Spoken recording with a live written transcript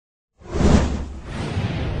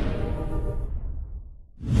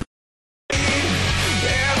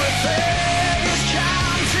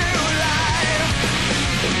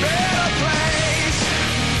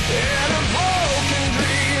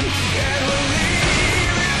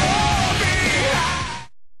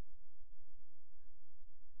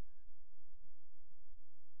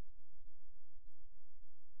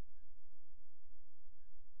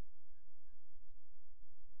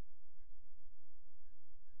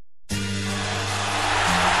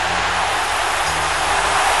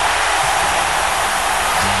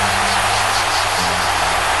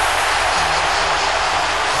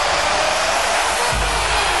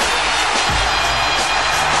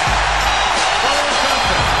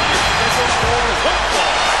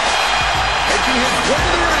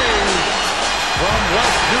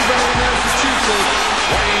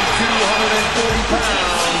weighing 240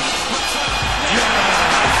 pounds, John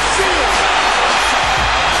Cena.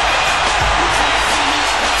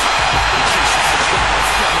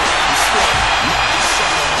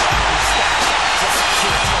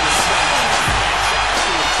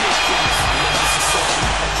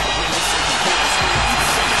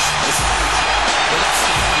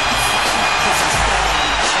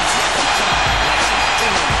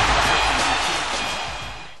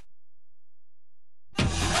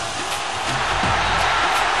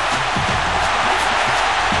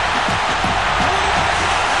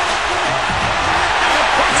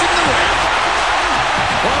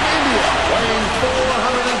 Weighing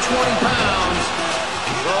 420 pounds,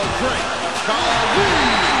 the great Khali.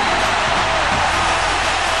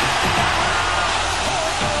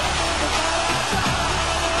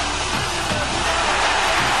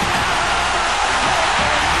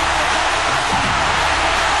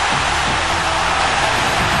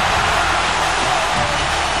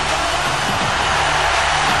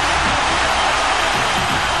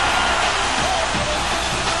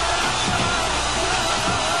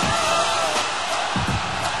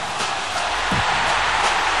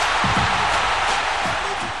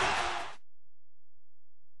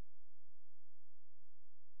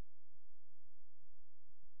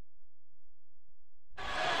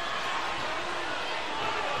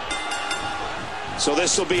 So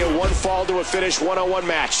this will be a one-fall to a finish one-on-one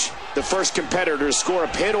match. The first competitor to score a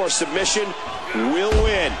pin or submission will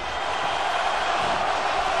win.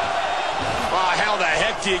 Oh, how the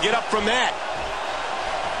heck do you get up from that?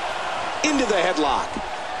 Into the headlock.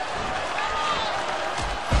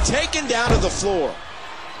 Taken down to the floor.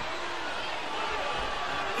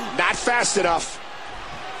 Not fast enough.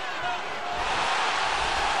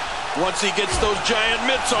 Once he gets those giant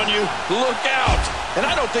mitts on you, look out. And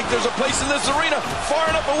I don't think there's a place in this arena far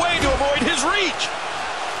enough away to avoid his reach.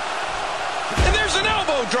 And there's an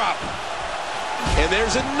elbow drop. And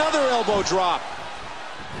there's another elbow drop.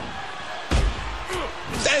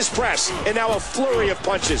 There's press. And now a flurry of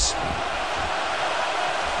punches.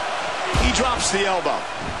 He drops the elbow.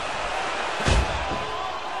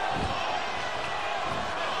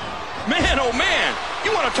 Man, oh man,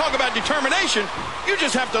 you want to talk about determination? You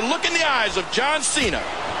just have to look in the eyes of John Cena.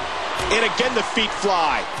 And again the feet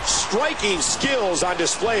fly. Striking skills on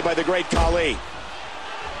display by the great Khali.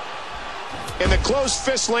 And the closed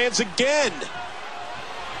fist lands again.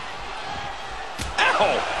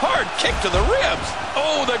 Ow! Hard kick to the ribs.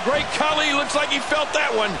 Oh, the great Khali looks like he felt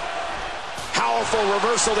that one. Powerful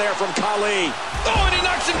reversal there from Khali. Oh, and he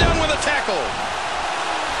knocks him down with a tackle.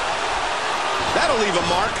 That'll leave a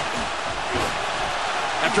mark.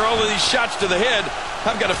 After all of these shots to the head,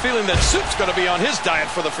 I've got a feeling that Soup's going to be on his diet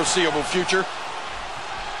for the foreseeable future.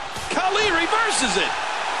 Khali reverses it.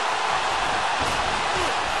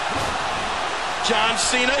 John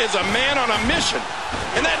Cena is a man on a mission.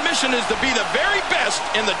 And that mission is to be the very best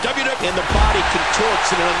in the WWE. And the body contorts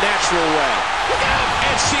in an unnatural way. Look out!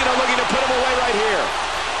 And Cena looking to put him away right here.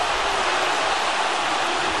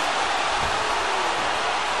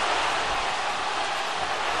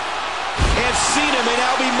 And Cena may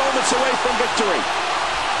now be moments away from victory.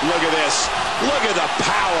 Look at this. Look at the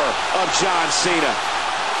power of John Cena.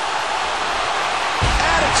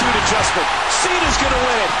 Attitude adjustment. Cena's going to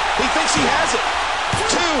win it. He thinks he has it.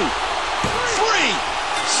 2, 3.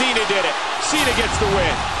 Cena did it. Cena gets the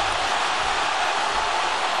win.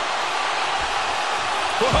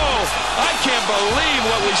 Whoa, I can't believe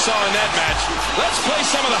what we saw in that match. Let's play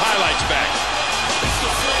some of the highlights back.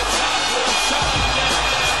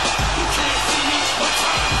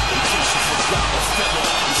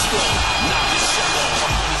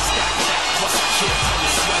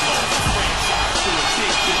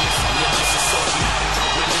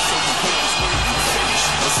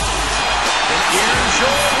 Here's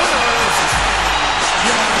your winner,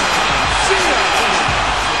 John Cena.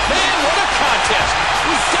 Man, what a contest.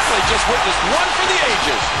 We've definitely just witnessed one for the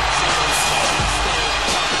ages.